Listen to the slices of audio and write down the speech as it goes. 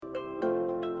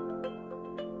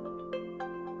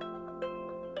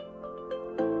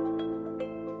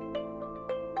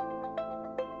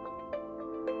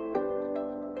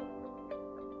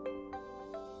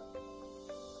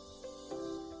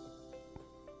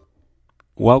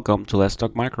Welcome to Let's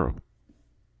Talk Micro.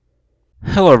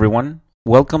 Hello, everyone.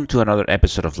 Welcome to another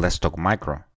episode of Let's Talk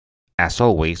Micro. As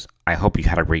always, I hope you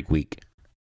had a great week.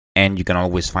 And you can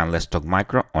always find Let's Talk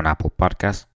Micro on Apple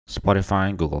Podcasts,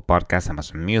 Spotify, Google Podcasts,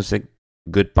 Amazon Music,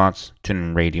 GoodPods,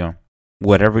 TuneIn Radio.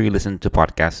 Wherever you listen to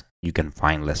podcasts, you can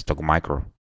find Let's Talk Micro.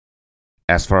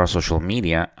 As for our social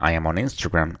media, I am on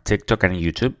Instagram, TikTok, and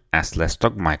YouTube as Let's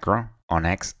Talk Micro, on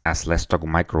X as Let's Talk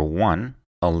Micro 1,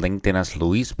 on LinkedIn as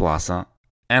Luis Plaza,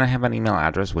 and I have an email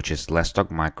address which is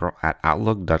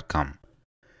letstalkmicro@outlook.com.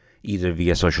 Either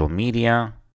via social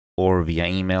media or via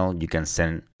email, you can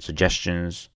send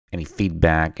suggestions, any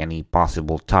feedback, any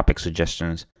possible topic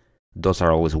suggestions. Those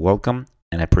are always welcome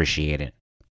and appreciated.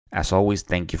 As always,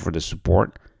 thank you for the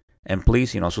support. And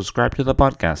please, subscribe to the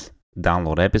podcast,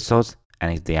 download episodes,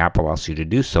 and if the app allows you to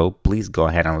do so, please go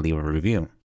ahead and leave a review.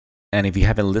 And if you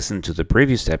haven't listened to the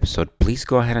previous episode, please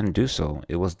go ahead and do so.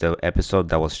 It was the episode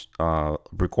that was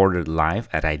recorded live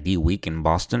at ID Week in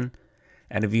Boston.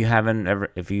 And if you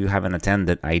haven't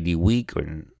attended ID Week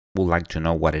or would like to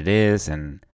know what it is,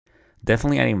 and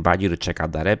definitely I invite you to check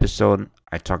out that episode.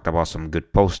 I talked about some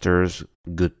good posters,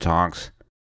 good talks.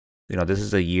 This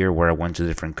is a year where I went to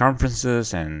different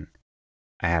conferences and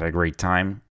I had a great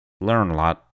time, learned a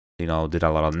lot. Did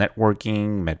a lot of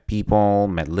networking, met people,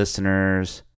 met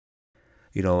listeners.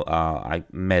 I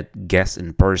met guests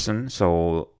in person.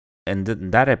 So in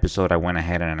that episode, I went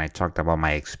ahead and I talked about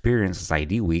my experience as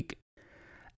ID Week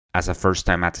as a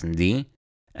first-time attendee.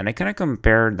 And I kind of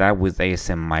compared that with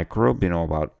ASM Micro,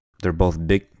 about they're both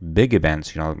big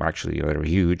events, actually they're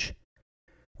huge,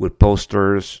 with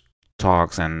posters,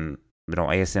 talks, and,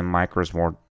 ASM Micro is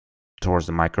more towards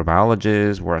the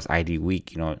microbiologists, whereas ID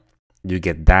Week, you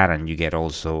get that and you get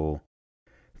also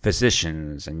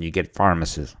physicians and you get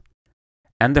pharmacists.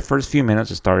 And the first few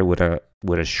minutes started with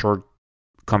a short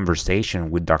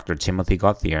conversation with Dr. Timothy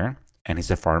Gauthier, and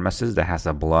he's a pharmacist that has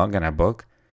a blog and a book,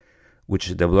 which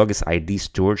the blog is ID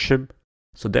Stewardship.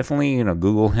 So definitely,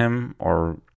 Google him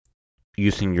or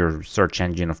using your search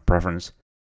engine of preference,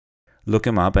 look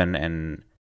him up and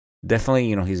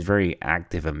definitely, he's very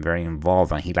active and very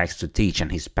involved and he likes to teach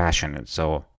and he's passionate.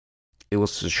 So it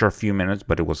was a short few minutes,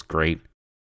 but it was great.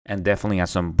 And definitely at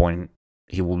some point,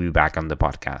 he will be back on the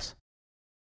podcast.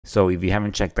 So if you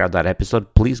haven't checked out that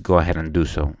episode, please go ahead and do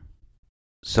so.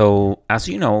 So as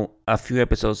you know, a few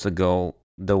episodes ago,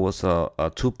 there was a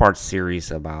two-part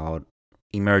series about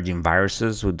emerging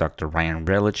viruses with Dr. Ryan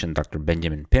Relich and Dr.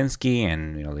 Benjamin Pinsky.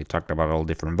 And, they talked about all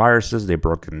different viruses. They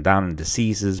broke them down in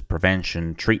diseases,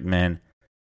 prevention, treatment,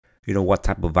 what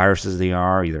type of viruses they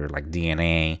are, either like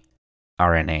DNA,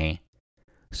 RNA.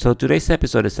 So today's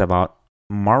episode is about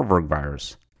Marburg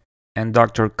virus. And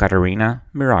Dr. Caterina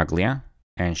Miraglia,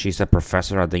 and she's a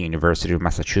professor at the University of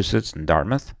Massachusetts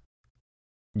Dartmouth,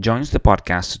 joins the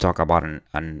podcast to talk about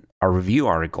a review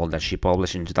article that she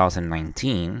published in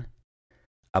 2019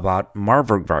 about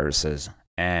Marburg viruses.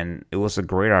 And it was a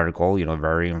great article,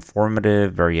 very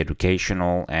informative, very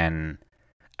educational, and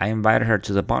I invited her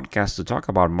to the podcast to talk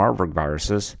about Marburg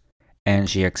viruses, and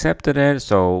she accepted it,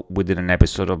 so we did an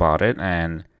episode about it.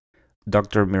 And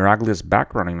Dr. Miraglia's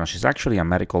background, she's actually a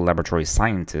medical laboratory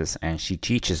scientist and she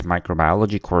teaches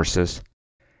microbiology courses.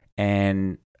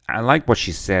 And I like what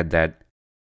she said that,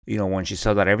 when she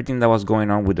saw that everything that was going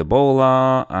on with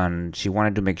Ebola, and she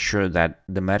wanted to make sure that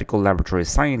the medical laboratory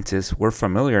scientists were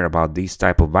familiar about these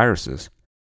type of viruses.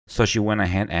 So she went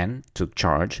ahead and took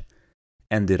charge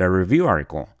and did a review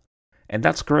article. And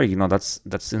that's great,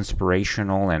 that's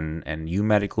inspirational. And you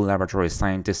medical laboratory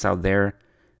scientists out there,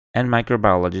 and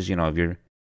microbiologists,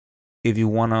 if you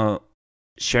want to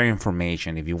share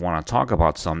information, if you want to talk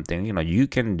about something, you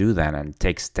can do that and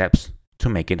take steps to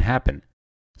make it happen.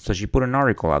 So she put an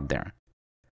article out there,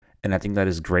 and I think that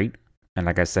is great. And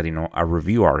like I said, a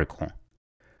review article.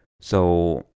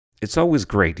 So it's always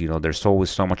great, there's always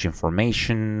so much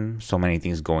information, so many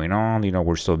things going on,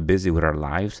 we're so busy with our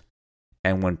lives.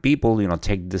 And when people,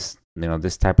 take this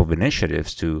type of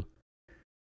initiatives to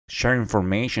share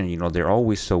information, they're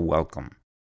always so welcome.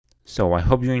 So I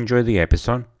hope you enjoy the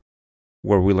episode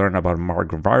where we learn about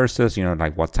Marburg viruses,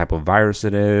 like what type of virus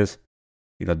it is,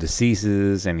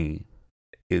 diseases, any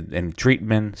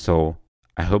treatment. So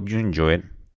I hope you enjoy it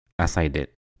as I did.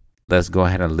 Let's go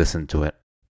ahead and listen to it.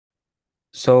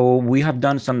 So we have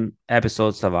done some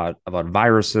episodes about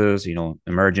viruses,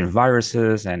 emerging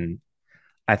viruses, and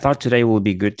I thought today would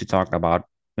be good to talk about,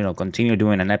 continue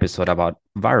doing an episode about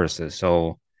viruses.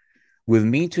 So with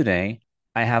me today,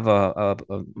 I have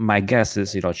my guest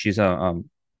is, she's a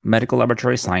medical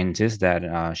laboratory scientist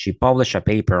that she published a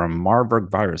paper on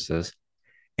Marburg viruses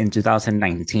in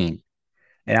 2019.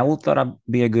 And I would thought it'd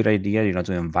be a good idea,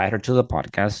 to invite her to the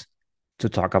podcast to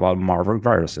talk about Marburg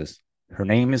viruses. Her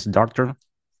name is Dr.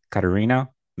 Caterina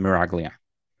Miraglia.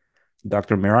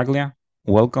 Dr. Miraglia,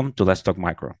 welcome to Let's Talk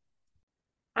Micro.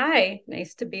 Hi,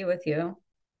 nice to be with you.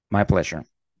 My pleasure.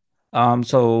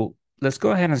 So let's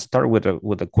go ahead and start with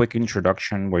a quick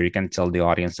introduction where you can tell the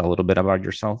audience a little bit about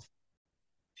yourself.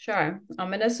 Sure.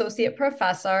 I'm an associate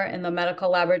professor in the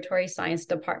medical laboratory science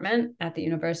department at the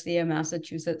University of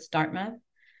Massachusetts Dartmouth.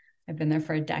 I've been there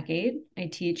for a decade. I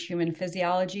teach human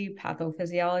physiology,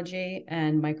 pathophysiology,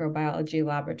 and microbiology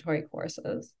laboratory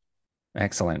courses.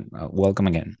 Excellent. Welcome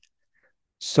again.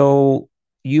 So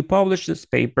you published this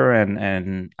paper,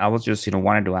 and I was just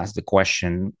wanted to ask the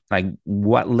question, like,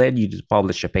 what led you to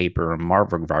publish a paper on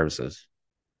Marburg viruses?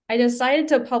 I decided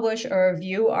to publish a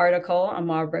review article on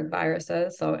Marburg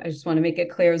viruses. So I just want to make it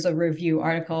clear as a review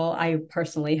article. I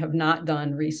personally have not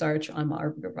done research on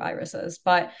Marburg viruses,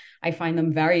 but I find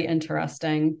them very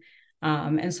interesting.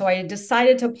 And so I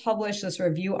decided to publish this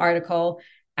review article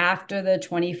after the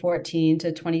 2014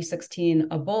 to 2016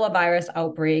 Ebola virus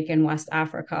outbreak in West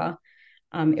Africa.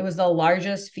 It was the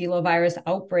largest filovirus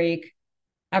outbreak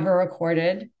ever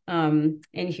recorded in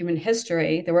human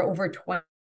history. There were over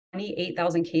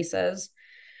 28,000 cases.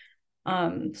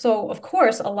 So, of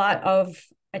course, a lot of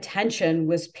attention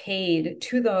was paid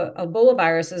to the Ebola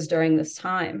viruses during this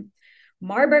time.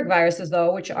 Marburg viruses,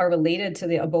 though, which are related to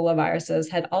the Ebola viruses,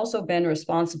 had also been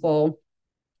responsible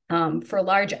for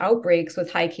large outbreaks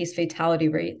with high case fatality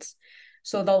rates.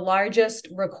 So the largest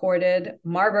recorded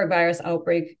Marburg virus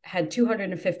outbreak had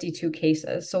 252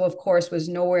 cases. So, of course, was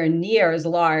nowhere near as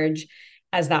large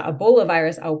as that Ebola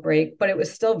virus outbreak, but it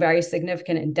was still very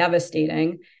significant and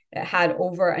devastating. It had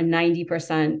over a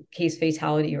 90% case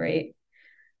fatality rate.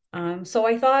 So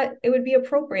I thought it would be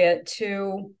appropriate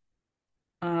to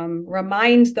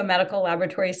remind the medical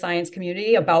laboratory science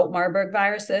community about Marburg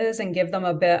viruses and give them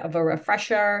a bit of a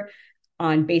refresher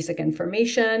on basic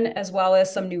information, as well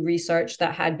as some new research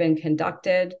that had been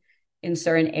conducted in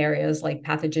certain areas like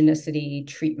pathogenicity,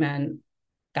 treatment,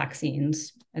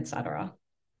 vaccines, etc.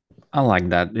 I like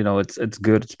that. It's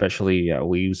good, especially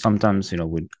we sometimes,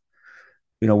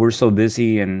 we're so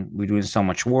busy and we're doing so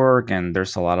much work and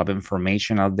there's a lot of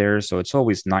information out there. So it's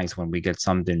always nice when we get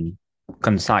something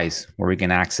concise where we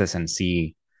can access and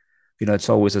see. It's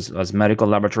always as medical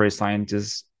laboratory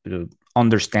scientists,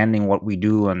 understanding what we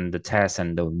do and the tests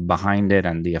and the behind it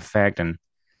and the effect. And,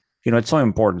 it's so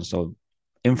important. So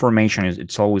information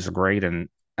it's always great. And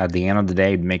at the end of the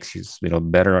day, it makes you,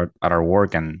 better at our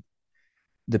work and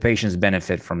the patients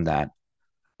benefit from that.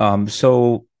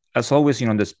 So as always,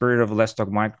 in the spirit of Let's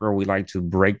Talk Micro, we like to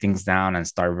break things down and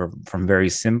start from very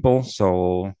simple.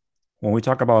 So when we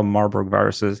talk about Marburg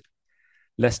viruses,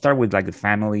 let's start with like the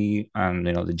family and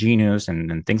the genus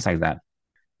and things like that.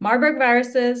 Marburg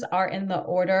viruses are in the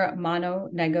order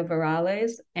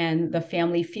Mononegavirales and the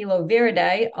family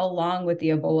Filoviridae, along with the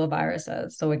Ebola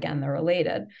viruses. So again, they're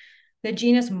related. The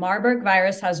genus Marburg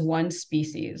virus has one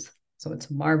species. So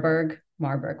it's Marburg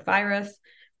virus.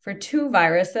 For two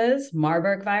viruses,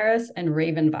 Marburg virus and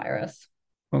Raven virus.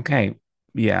 Okay,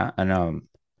 yeah, and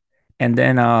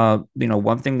then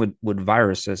one thing with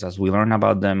viruses, as we learn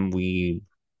about them, we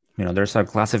there's a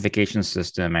classification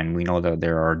system, and we know that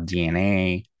there are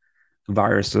DNA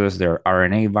viruses, there are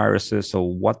RNA viruses. So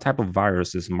what type of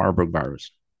virus is Marburg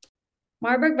virus?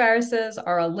 Marburg viruses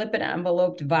are a lipid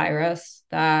enveloped virus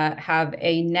that have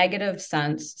a negative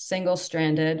sense single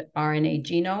stranded RNA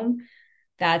genome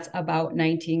that's about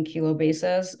 19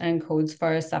 kilobases and codes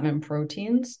for 7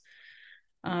 proteins.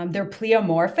 They're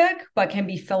pleomorphic, but can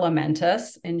be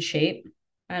filamentous in shape.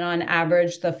 And on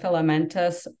average, the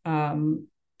filamentous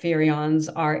virions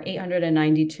are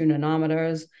 892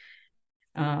 nanometers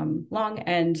long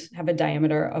and have a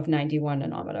diameter of 91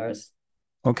 nanometers.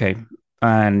 Okay.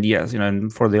 And yes,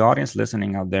 and for the audience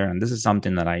listening out there, and this is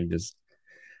something that I just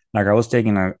like, I was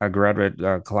taking a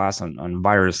graduate class on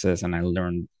viruses and I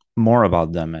learned more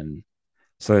about them. And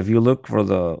so if you look for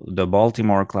the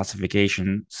Baltimore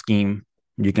classification scheme,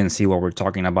 you can see what we're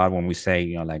talking about when we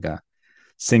say, like a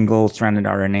single stranded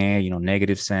RNA,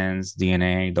 negative sense,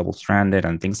 DNA, double stranded,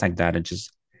 and things like that.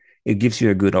 It gives you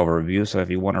a good overview. So if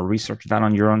you want to research that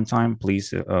on your own time,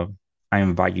 please, I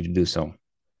invite you to do so.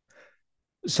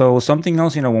 So something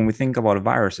else, when we think about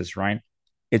viruses, right?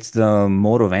 It's the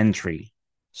mode of entry.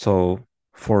 So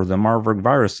for the Marburg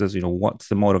viruses, what's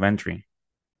the mode of entry?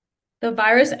 The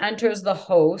virus enters the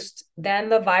host, then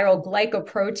the viral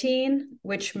glycoprotein,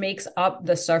 which makes up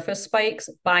the surface spikes,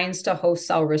 binds to host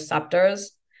cell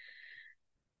receptors.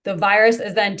 The virus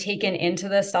is then taken into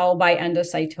the cell by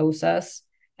endocytosis,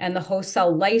 and the host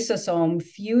cell lysosome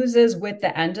fuses with the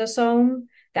endosome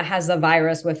that has the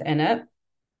virus within it.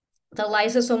 The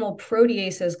lysosomal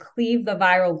proteases cleave the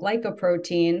viral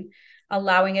glycoprotein,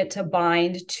 allowing it to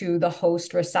bind to the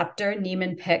host receptor,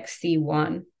 Niemann-Pick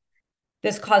C1.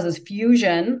 This causes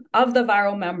fusion of the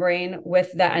viral membrane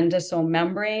with the endosome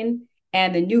membrane,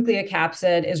 and the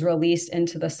nucleocapsid is released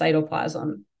into the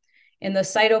cytoplasm. In the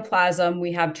cytoplasm,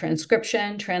 we have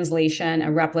transcription, translation,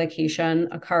 and replication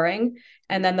occurring,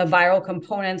 and then the viral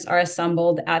components are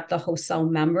assembled at the host cell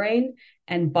membrane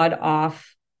and bud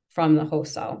off from the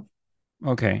host cell.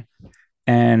 Okay.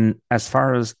 And as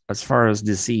far as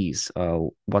disease,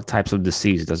 what types of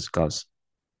disease does it cause?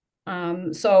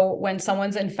 So when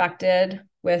someone's infected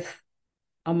with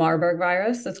a Marburg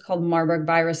virus, it's called Marburg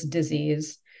virus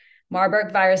disease.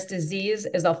 Marburg virus disease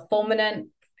is a fulminant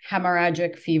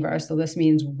hemorrhagic fever. So this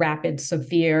means rapid,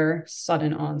 severe,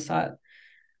 sudden onset.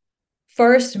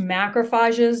 First,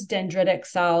 macrophages, dendritic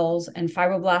cells, and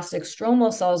fibroblastic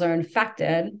stromal cells are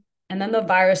infected, and then the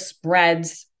virus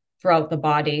spreads throughout the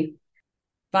body.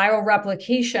 Viral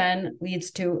replication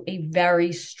leads to a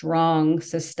very strong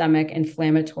systemic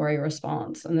inflammatory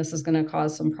response, and this is going to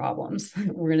cause some problems.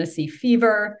 We're going to see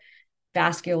fever,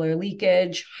 vascular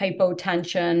leakage,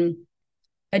 hypotension.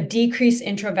 A decreased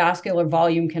intravascular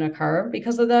volume can occur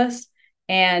because of this,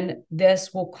 and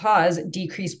this will cause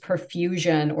decreased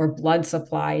perfusion or blood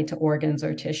supply to organs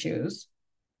or tissues.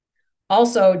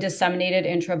 Also, disseminated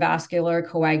intravascular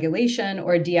coagulation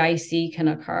or DIC can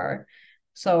occur.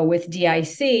 So with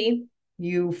DIC,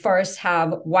 you first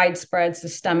have widespread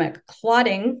systemic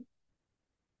clotting,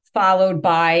 followed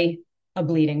by a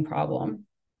bleeding problem.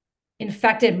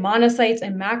 Infected monocytes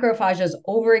and macrophages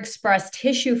overexpress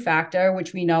tissue factor,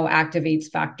 which we know activates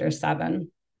factor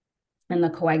 7 in the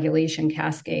coagulation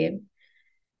cascade.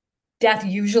 Death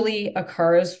usually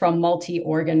occurs from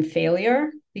multi-organ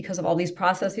failure because of all these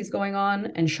processes going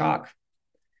on, and shock.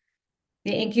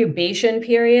 The incubation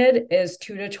period is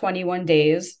 2 to 21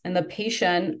 days, and the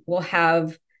patient will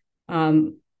have a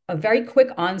very quick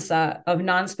onset of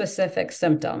nonspecific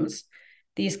symptoms.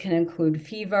 These can include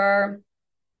fever,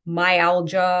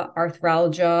 myalgia,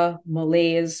 arthralgia,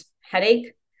 malaise,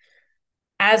 headache.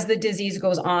 As the disease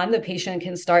goes on, the patient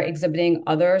can start exhibiting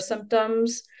other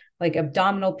symptoms like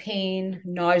abdominal pain,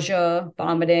 nausea,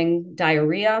 vomiting,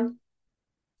 diarrhea.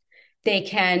 They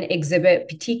can exhibit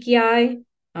petechiae,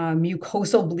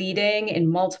 mucosal bleeding in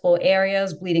multiple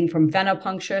areas, bleeding from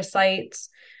venipuncture sites,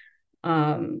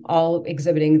 all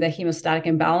exhibiting the hemostatic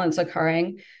imbalance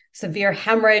occurring. Severe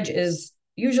hemorrhage is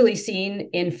usually seen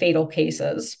in fatal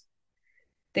cases.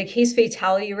 The case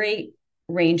fatality rate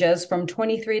ranges from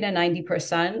 23 to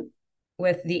 90%,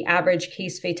 with the average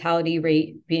case fatality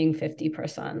rate being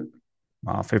 50%.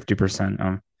 Wow,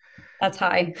 50%. That's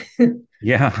high.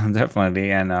 Yeah,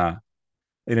 definitely. And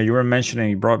you were mentioning,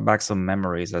 you brought back some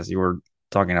memories as you were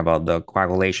talking about the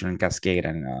coagulation cascade,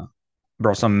 and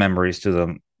brought some memories to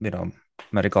the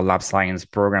medical lab science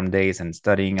program days and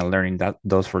studying and learning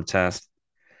those for tests.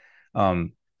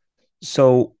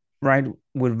 So right,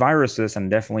 with viruses,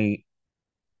 and definitely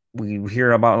we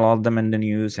hear about a lot of them in the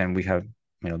news, and we have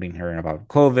been hearing about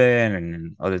COVID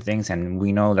and other things, and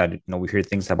we know that we hear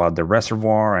things about the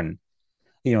reservoir and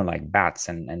like bats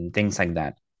and things like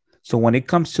that. So when it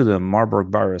comes to the Marburg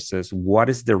viruses, what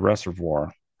is the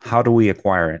reservoir? How do we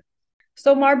acquire it?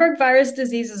 So Marburg virus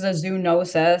disease is a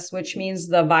zoonosis, which means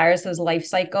the virus's life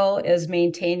cycle is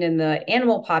maintained in the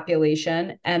animal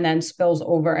population and then spills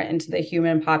over into the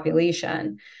human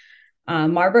population.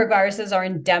 Marburg viruses are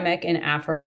endemic in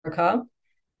Africa.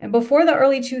 And before the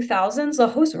early 2000s, the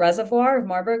host reservoir of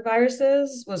Marburg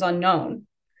viruses was unknown.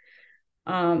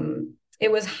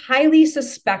 It was highly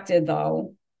suspected,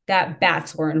 though, that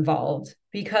bats were involved,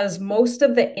 because most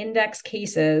of the index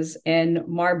cases in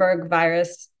Marburg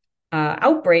virus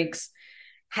outbreaks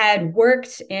had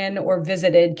worked in or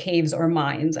visited caves or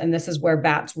mines, and this is where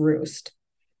bats roost.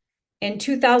 In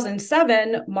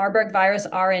 2007, Marburg virus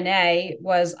RNA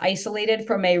was isolated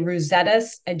from a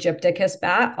Rosetus aegypticus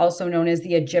bat, also known as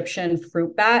the Egyptian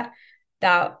fruit bat,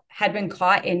 that had been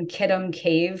caught in Kidum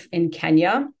Cave in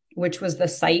Kenya, which was the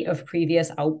site of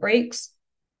previous outbreaks.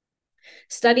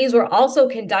 Studies were also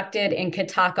conducted in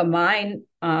Kitaka mine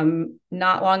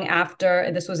not long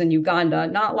after, this was in Uganda,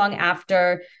 not long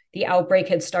after the outbreak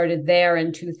had started there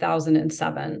in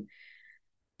 2007.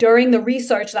 During the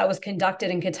research that was conducted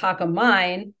in Kitaka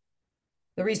mine,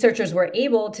 the researchers were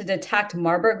able to detect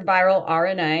Marburg viral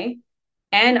RNA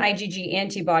and IgG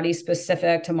antibodies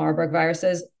specific to Marburg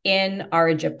viruses in R.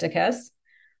 aegypticus.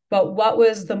 But what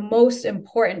was the most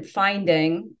important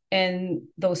finding in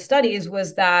those studies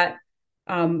was that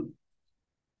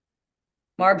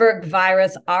Marburg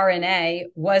virus RNA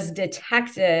was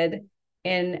detected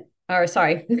in, or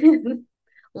sorry,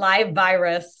 live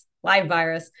virus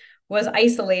was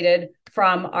isolated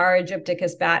from our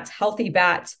Aegypticus bats, healthy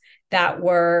bats that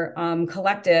were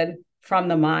collected from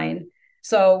the mine.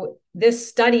 So this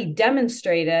study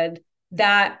demonstrated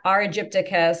that R.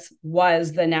 aegypticus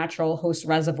was the natural host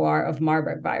reservoir of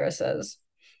Marburg viruses.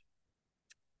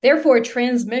 Therefore,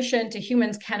 transmission to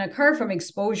humans can occur from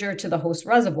exposure to the host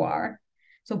reservoir.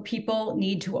 So people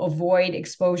need to avoid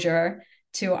exposure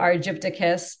to R.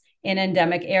 aegypticus in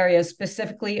endemic areas,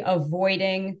 specifically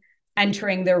avoiding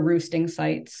entering their roosting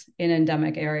sites in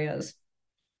endemic areas.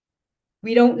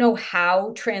 We don't know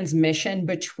how transmission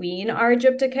between R.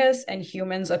 aegypticus and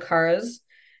humans occurs.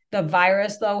 The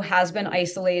virus, though, has been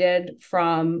isolated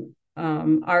from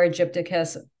R.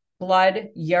 aegypticus blood,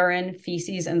 urine,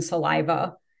 feces, and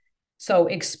saliva. So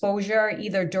exposure,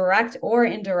 either direct or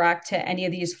indirect, to any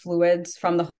of these fluids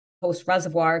from the host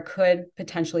reservoir could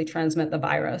potentially transmit the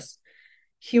virus.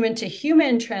 Human to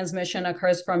human transmission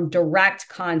occurs from direct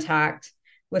contact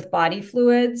with body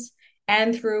fluids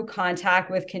and through contact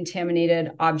with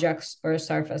contaminated objects or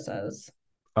surfaces.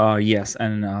 Yes,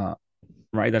 and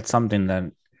right, that's something that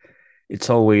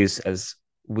it's always, as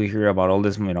we hear about all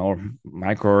this,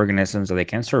 microorganisms that they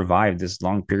can survive this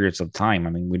long periods of time.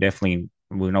 I mean,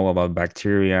 we know about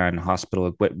bacteria and hospital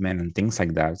equipment and things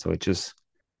like that. So it just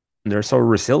they're so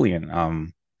resilient.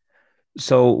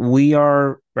 So we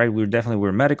are right.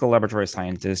 We're medical laboratory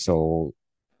scientists. So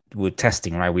we're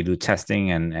testing, right? We do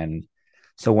testing, and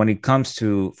so when it comes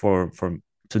to for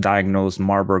to diagnose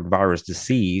Marburg virus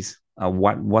disease,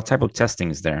 what type of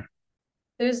testing is there?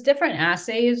 There's different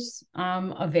assays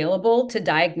available to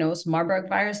diagnose Marburg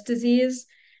virus disease.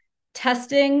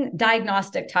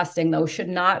 Diagnostic testing, though, should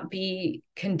not be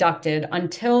conducted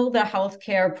until the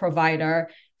healthcare provider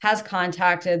has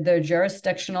contacted their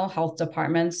jurisdictional health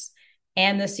departments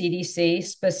and the CDC,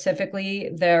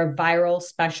 specifically their viral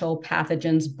special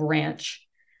pathogens branch.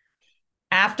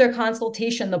 After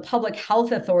consultation, the public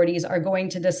health authorities are going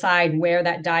to decide where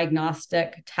that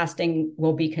diagnostic testing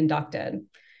will be conducted.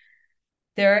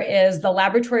 There is the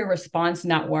Laboratory Response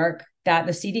Network that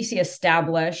the CDC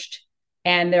established,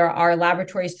 and there are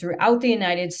laboratories throughout the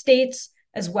United States,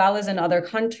 as well as in other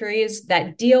countries,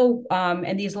 that deal,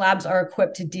 and these labs are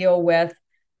equipped to deal with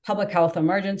public health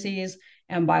emergencies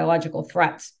and biological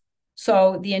threats.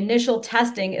 So the initial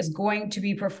testing is going to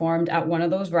be performed at one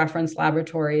of those reference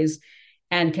laboratories,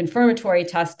 and confirmatory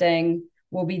testing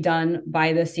will be done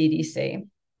by the CDC.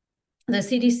 The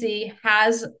CDC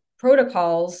has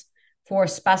protocols for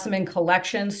specimen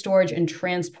collection, storage, and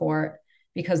transport,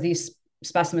 because these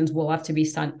specimens will have to be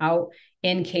sent out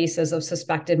in cases of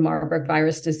suspected Marburg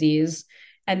virus disease.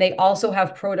 And they also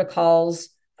have protocols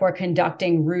for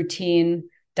conducting routine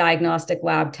diagnostic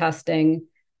lab testing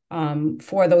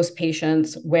for those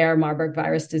patients where Marburg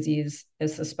virus disease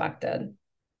is suspected.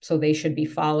 So they should be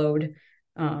followed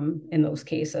in those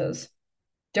cases.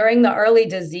 During the early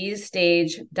disease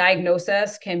stage,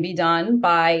 diagnosis can be done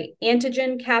by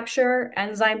antigen capture,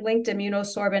 enzyme-linked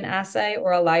immunosorbent assay,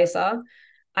 or ELISA,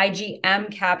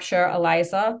 IgM capture,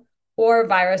 ELISA, or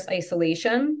virus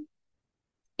isolation.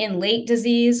 In late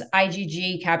disease,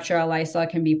 IgG capture, ELISA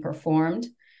can be performed.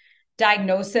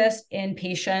 Diagnosis in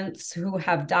patients who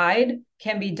have died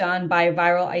can be done by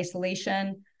viral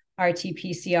isolation,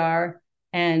 RT-PCR,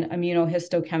 and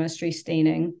immunohistochemistry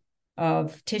staining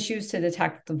of tissues to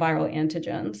detect the viral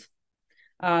antigens.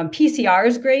 PCR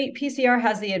is great. PCR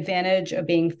has the advantage of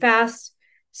being fast,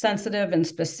 sensitive, and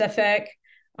specific.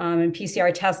 And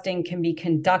PCR testing can be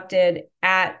conducted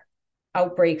at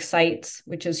outbreak sites,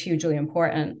 which is hugely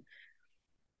important.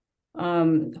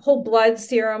 Whole blood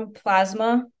serum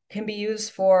plasma can be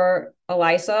used for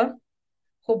ELISA.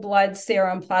 Whole blood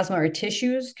serum plasma or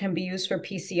tissues can be used for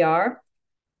PCR.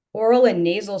 Oral and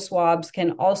nasal swabs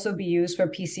can also be used for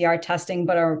PCR testing,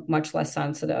 but are much less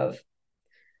sensitive.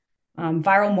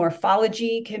 Viral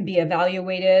morphology can be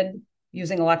evaluated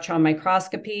using electron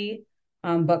microscopy,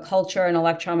 but culture and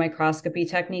electron microscopy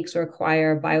techniques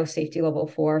require biosafety level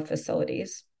 4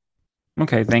 facilities.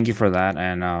 Okay, thank you for that.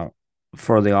 And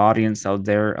for the audience out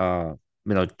there,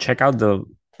 check out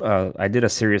I did a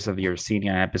series of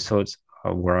Yersinia episodes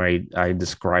where I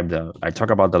talk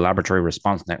about the Laboratory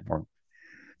Response Network.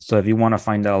 So if you want to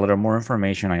find out a little more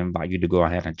information, I invite you to go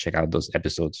ahead and check out those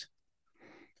episodes.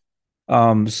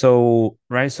 So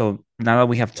now that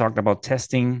we have talked about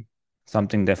testing,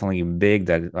 something definitely big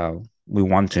that we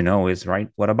want to know is, right,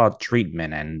 what about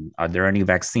treatment, and are there any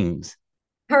vaccines?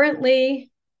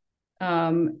 Currently,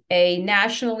 a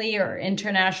nationally or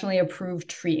internationally approved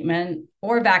treatment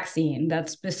or vaccine that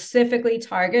specifically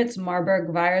targets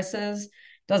Marburg viruses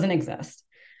doesn't exist.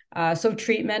 So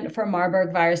treatment for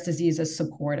Marburg virus disease is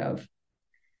supportive.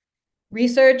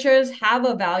 Researchers have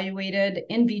evaluated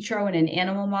in vitro and in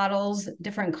animal models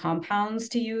different compounds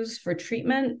to use for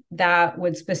treatment that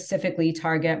would specifically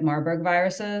target Marburg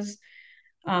viruses.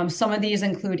 Some of these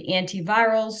include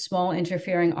antivirals, small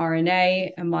interfering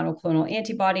RNA, and monoclonal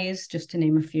antibodies, just to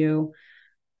name a few.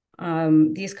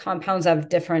 These compounds have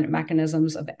different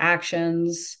mechanisms of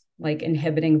actions, like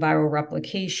inhibiting viral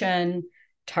replication,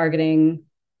 targeting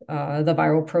the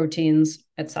viral proteins,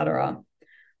 etc.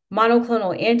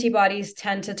 Monoclonal antibodies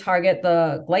tend to target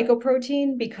the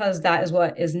glycoprotein because that is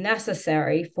what is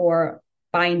necessary for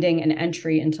binding and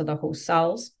entry into the host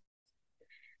cells.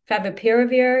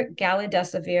 Favipiravir,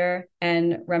 galidesivir,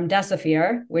 and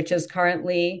remdesivir, which is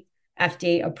currently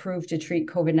FDA approved to treat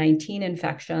COVID-19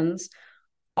 infections,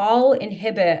 all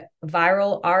inhibit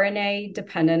viral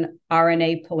RNA-dependent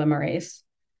RNA polymerase.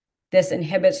 This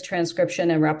inhibits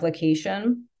transcription and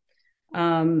replication.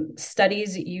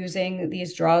 Studies using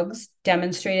these drugs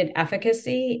demonstrated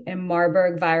efficacy in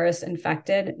Marburg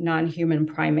virus-infected non-human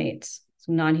primates.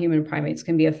 So non-human primates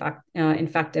can be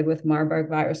infected with Marburg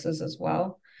viruses as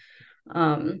well.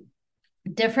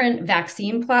 Different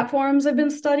vaccine platforms have been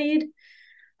studied.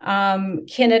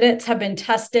 Candidates have been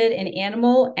tested in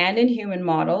animal and in human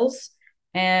models.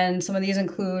 And some of these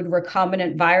include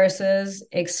recombinant viruses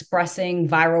expressing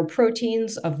viral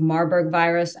proteins of Marburg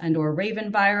virus and or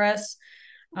Raven virus,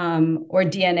 or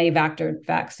DNA vector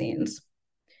vaccines.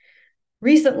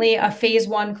 Recently, a phase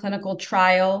 1 clinical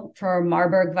trial for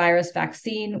Marburg virus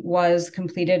vaccine was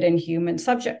completed in human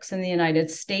subjects in the United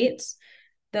States.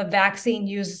 The vaccine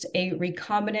used a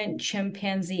recombinant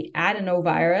chimpanzee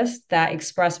adenovirus that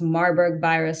expressed Marburg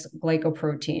virus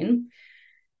glycoprotein.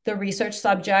 The research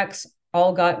subjects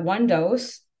all got one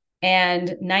dose,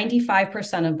 and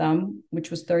 95% of them, which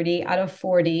was 30 out of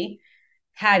 40,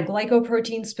 had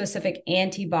glycoprotein-specific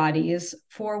antibodies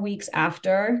 4 weeks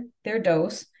after their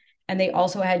dose, and they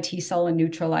also had T-cell and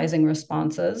neutralizing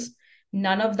responses.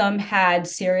 None of them had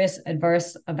serious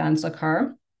adverse events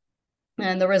occur.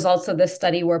 And the results of this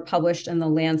study were published in The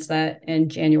Lancet in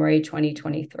January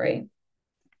 2023.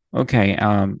 Okay.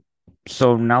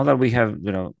 So now that we have,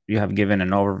 you have given an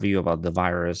overview about the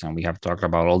virus and we have talked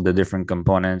about all the different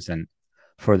components and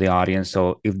for the audience.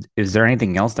 So is there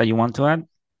anything else that you want to add?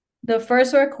 The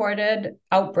first recorded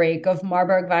outbreak of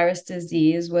Marburg virus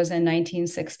disease was in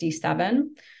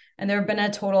 1967, and there have been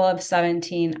a total of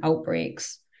 17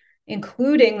 outbreaks,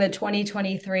 including the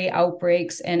 2023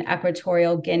 outbreaks in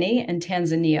Equatorial Guinea and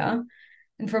Tanzania.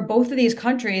 And for both of these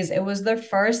countries, it was their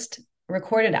first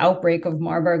recorded outbreak of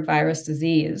Marburg virus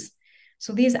disease.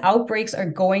 So these outbreaks are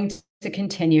going to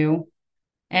continue.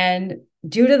 And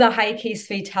due to the high case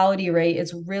fatality rate,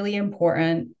 it's really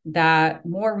important that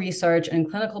more research and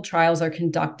clinical trials are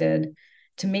conducted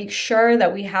to make sure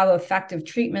that we have effective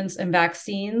treatments and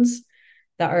vaccines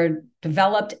that are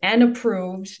developed and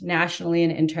approved nationally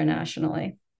and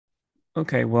internationally.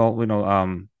 Okay, well,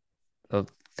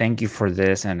 thank you for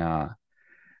this. And,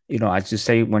 as you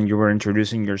say, when you were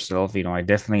introducing yourself, I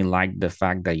definitely liked the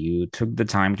fact that you took the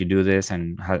time to do this.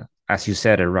 And as you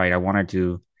said it, right, I wanted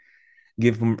to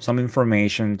give some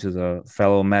information to the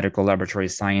fellow medical laboratory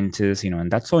scientists, and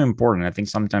that's so important. I think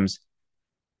sometimes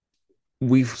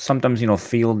we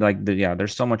feel like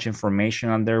there's so much information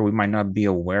on there. We might not be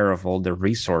aware of all the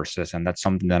resources. And that's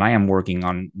something that I am working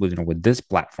on with this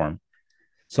platform.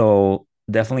 So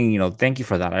definitely, thank you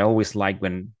for that. I always like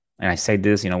and I say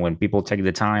this, when people take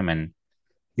the time and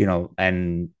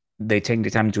they take the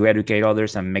time to educate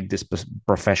others and make this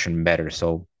profession better.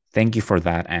 So thank you for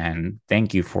that. And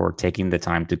thank you for taking the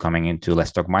time to coming into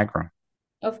Let's Talk Micro.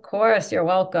 Of course, you're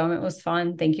welcome. It was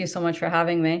fun. Thank you so much for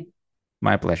having me.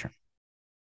 My pleasure.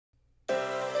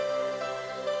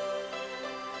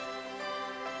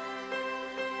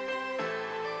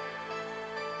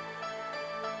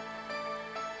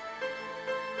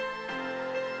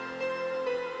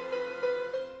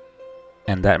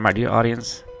 And that, my dear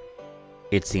audience,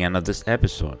 it's the end of this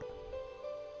episode.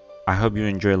 I hope you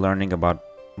enjoy learning about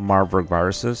Marburg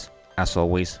viruses. As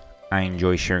always, I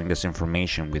enjoy sharing this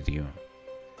information with you.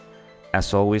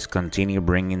 As always, continue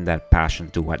bringing that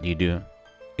passion to what you do.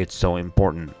 It's so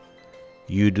important.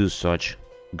 You do such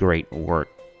great work.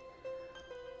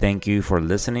 Thank you for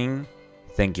listening.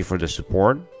 Thank you for the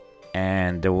support.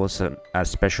 And there was a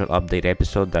special update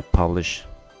episode that published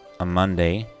on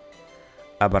Monday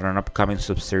about an upcoming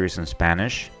sub-series in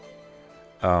Spanish.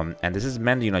 And this is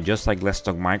meant, just like Let's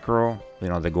Talk Micro,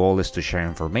 the goal is to share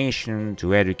information,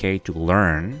 to educate, to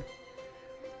learn.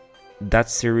 That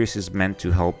series is meant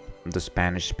to help the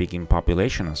Spanish-speaking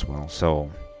population as well.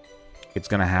 So it's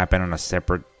going to happen on a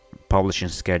separate publishing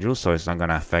schedule, so it's not going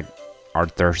to affect our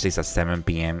Thursdays at 7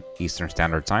 p.m. Eastern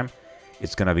Standard Time.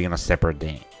 It's going to be on a separate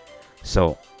day.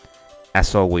 So,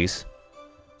 as always,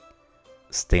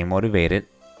 stay motivated,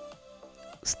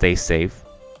 stay safe,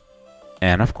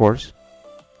 and of course,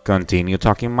 continue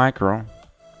talking micro.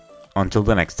 Until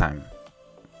the next time.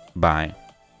 Bye.